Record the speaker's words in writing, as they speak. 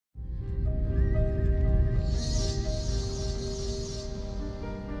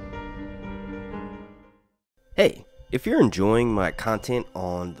Hey, if you're enjoying my content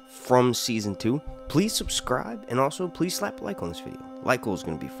from Season 2, please subscribe, and also please slap a like on this video. Like goal is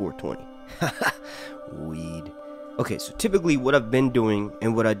going to be 420. Weed. Okay, so typically what I've been doing,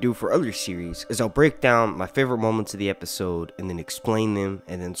 and what I do for other series, is I'll break down my favorite moments of the episode, and then explain them,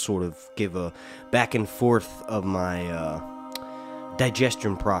 and then sort of give a back and forth of my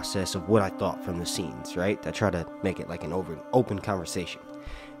digestion process of what I thought from the scenes, right? I try to make it like an open conversation.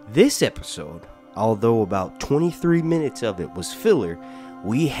 This episode, although about 23 minutes of it was filler,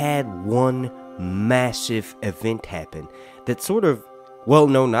 we had one massive event happen that sort of, well,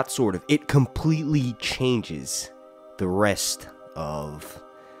 no, not sort of, it completely changes the rest of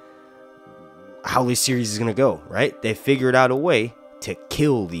how this series is going to go, right? They figured out a way to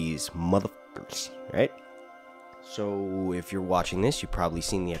kill these motherfuckers, right? So if you're watching this, you've probably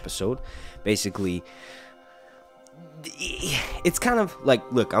seen the episode. Basically, it's kind of like,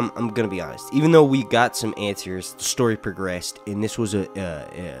 look, I'm gonna be honest, even though we got some answers, the story progressed, and this was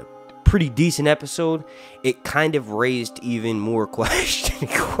a pretty decent episode, it kind of raised even more questions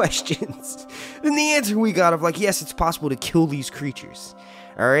than the answer we got of like, yes, it's possible to kill these creatures.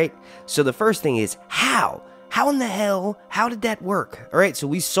 All right, so the first thing is how in the hell, how did that work? All right, so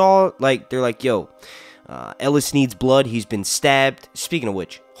we saw, like, they're like, yo, Ellis needs blood. He's been stabbed. Speaking of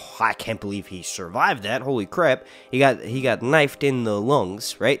which, I can't believe he survived that. Holy crap. He got knifed in the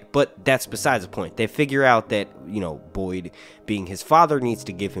lungs, right? But that's besides the point. They figure out that, you know, Boyd, being his father, needs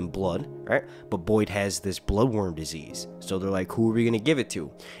to give him blood, right? But Boyd has this bloodworm disease. So they're like, who are we going to give it to?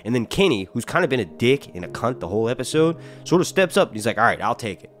 And then Kenny, who's kind of been a dick and a cunt the whole episode, sort of steps up. And he's like, all right, I'll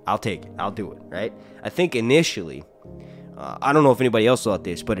take it. I'll do it, right? I think initially, I don't know if anybody else thought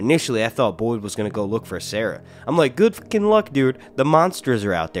this, but initially I thought Boyd was going to go look for Sarah. I'm like, good fucking luck, dude. The monsters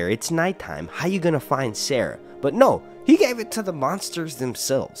are out there. It's nighttime. How you going to find Sarah? But no, he gave it to the monsters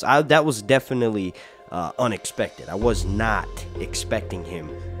themselves. That was definitely unexpected. I was not expecting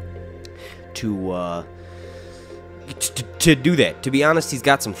him to do that. To be honest, he's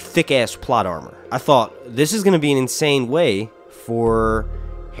got some thick-ass plot armor. I thought this is going to be an insane way for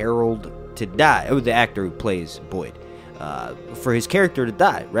Harold to die. Oh, the actor who plays Boyd. For his character to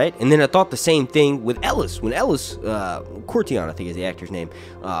die, right? And then I thought the same thing with Ellis. When Ellis, Cortion, I think is the actor's name,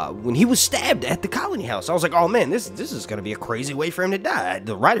 when he was stabbed at the colony house, I was like, oh man, this is going to be a crazy way for him to die.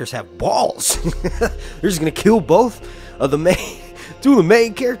 The writers have balls. They're just going to kill both of the two of the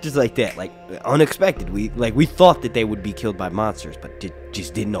main characters like that, like unexpected. We thought that they would be killed by monsters, but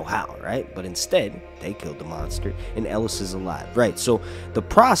just didn't know how, right? But instead, they killed the monster, and Ellis is alive, right? So the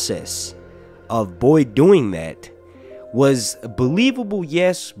process of Boyd doing that was believable,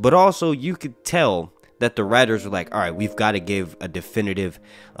 yes, but also you could tell that the writers were like, all right, we've got to give a definitive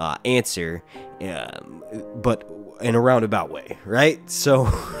answer, but in a roundabout way, right? So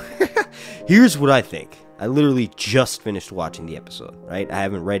here's what I think. I literally just finished watching the episode, right? I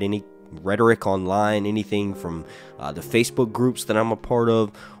haven't read any rhetoric online, anything from the Facebook groups that I'm a part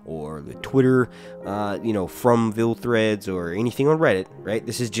of, or the Twitter, Fromville threads, or anything on Reddit, right?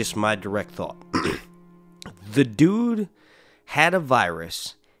 This is just my direct thought. The dude had a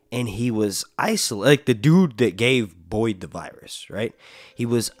virus, and he was isolated. Like the dude that gave Boyd the virus, right? He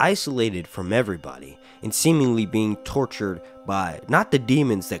was isolated from everybody and seemingly being tortured by not the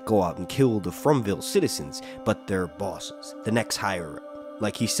demons that go out and kill the Fromville citizens, but their bosses, the next higher up.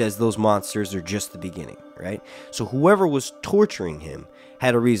 Like he says, those monsters are just the beginning, right? So whoever was torturing him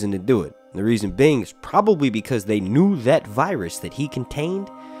had a reason to do it. The reason being is probably because they knew that virus that he contained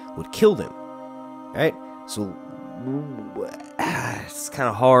would kill them, right? So it's kind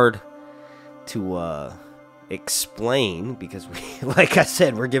of hard to explain because, like I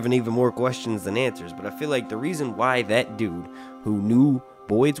said, we're giving even more questions than answers. But I feel like the reason why that dude who knew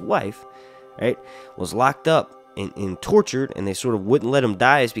Boyd's wife, right, was locked up and tortured, and they sort of wouldn't let him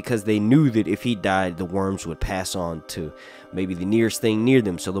die, is because they knew that if he died, the worms would pass on to maybe the nearest thing near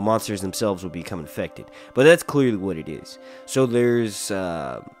them, so the monsters themselves would become infected. But that's clearly what it is. So there's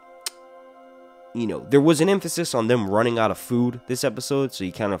there was an emphasis on them running out of food this episode, so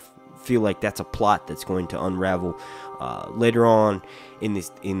you kind of feel like that's a plot that's going to unravel later on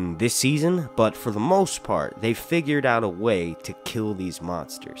in this season. But for the most part, they figured out a way to kill these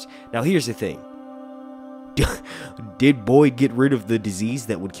monsters. Now, here's the thing. Did Boyd get rid of the disease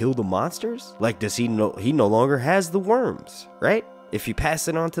that would kill the monsters? Like, does he no longer has the worms, right? If you pass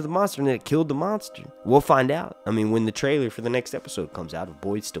it on to the monster and then it killed the monster, we'll find out. I mean, when the trailer for the next episode comes out, if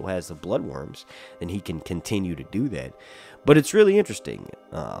Boyd still has the bloodworms, then he can continue to do that. But it's really interesting.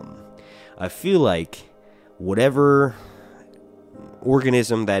 I feel like whatever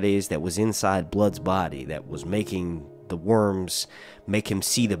organism that is that was inside Blood's body that was making the worms make him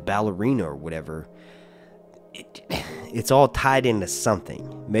see the ballerina or whatever, it's all tied into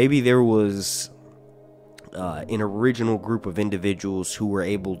something. Maybe there was an original group of individuals who were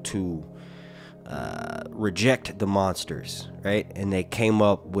able to reject the monsters, right? And they came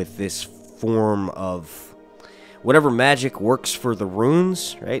up with this form of whatever magic works for the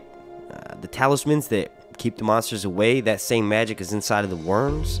runes, right? The talismans that keep the monsters away, that same magic is inside of the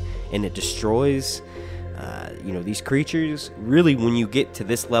worms, and it destroys these creatures. Really, when you get to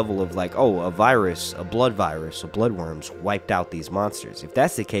this level of like, oh, a virus, a bloodworms wiped out these monsters. If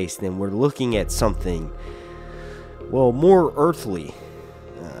that's the case, then we're looking at something, well, more earthly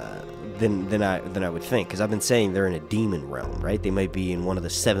than I would think, because I've been saying they're in a demon realm, right? They might be in one of the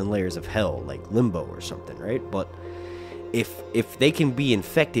 7 layers of hell, like limbo or something, right? But if they can be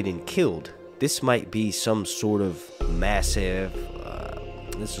infected and killed, this might be some sort of massive.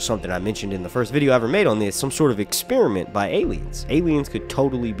 This is something I mentioned in the first video I ever made on this, some sort of experiment by aliens. Aliens could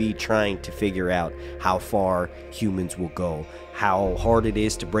totally be trying to figure out how far humans will go, how hard it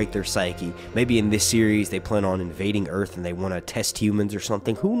is to break their psyche. Maybe in this series they plan on invading Earth and they want to test humans or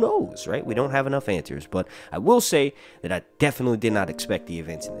something. Who knows, right? We don't have enough answers, but I will say that I definitely did not expect the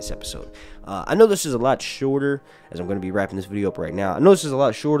events in this episode. I know this is a lot shorter, as I'm going to be wrapping this video up right now. I know this is a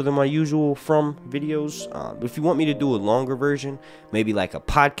lot shorter than my usual From videos, but if you want me to do a longer version, maybe like a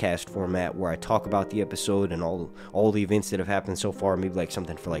podcast format where I talk about the episode and all the events that have happened so far, maybe like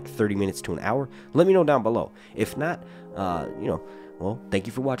something for like 30 minutes to an hour, let me know down below. If not, well, thank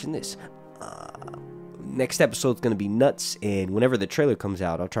you for watching this. Next episode's going to be nuts, and whenever the trailer comes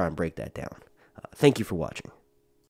out, I'll try and break that down. Thank you for watching.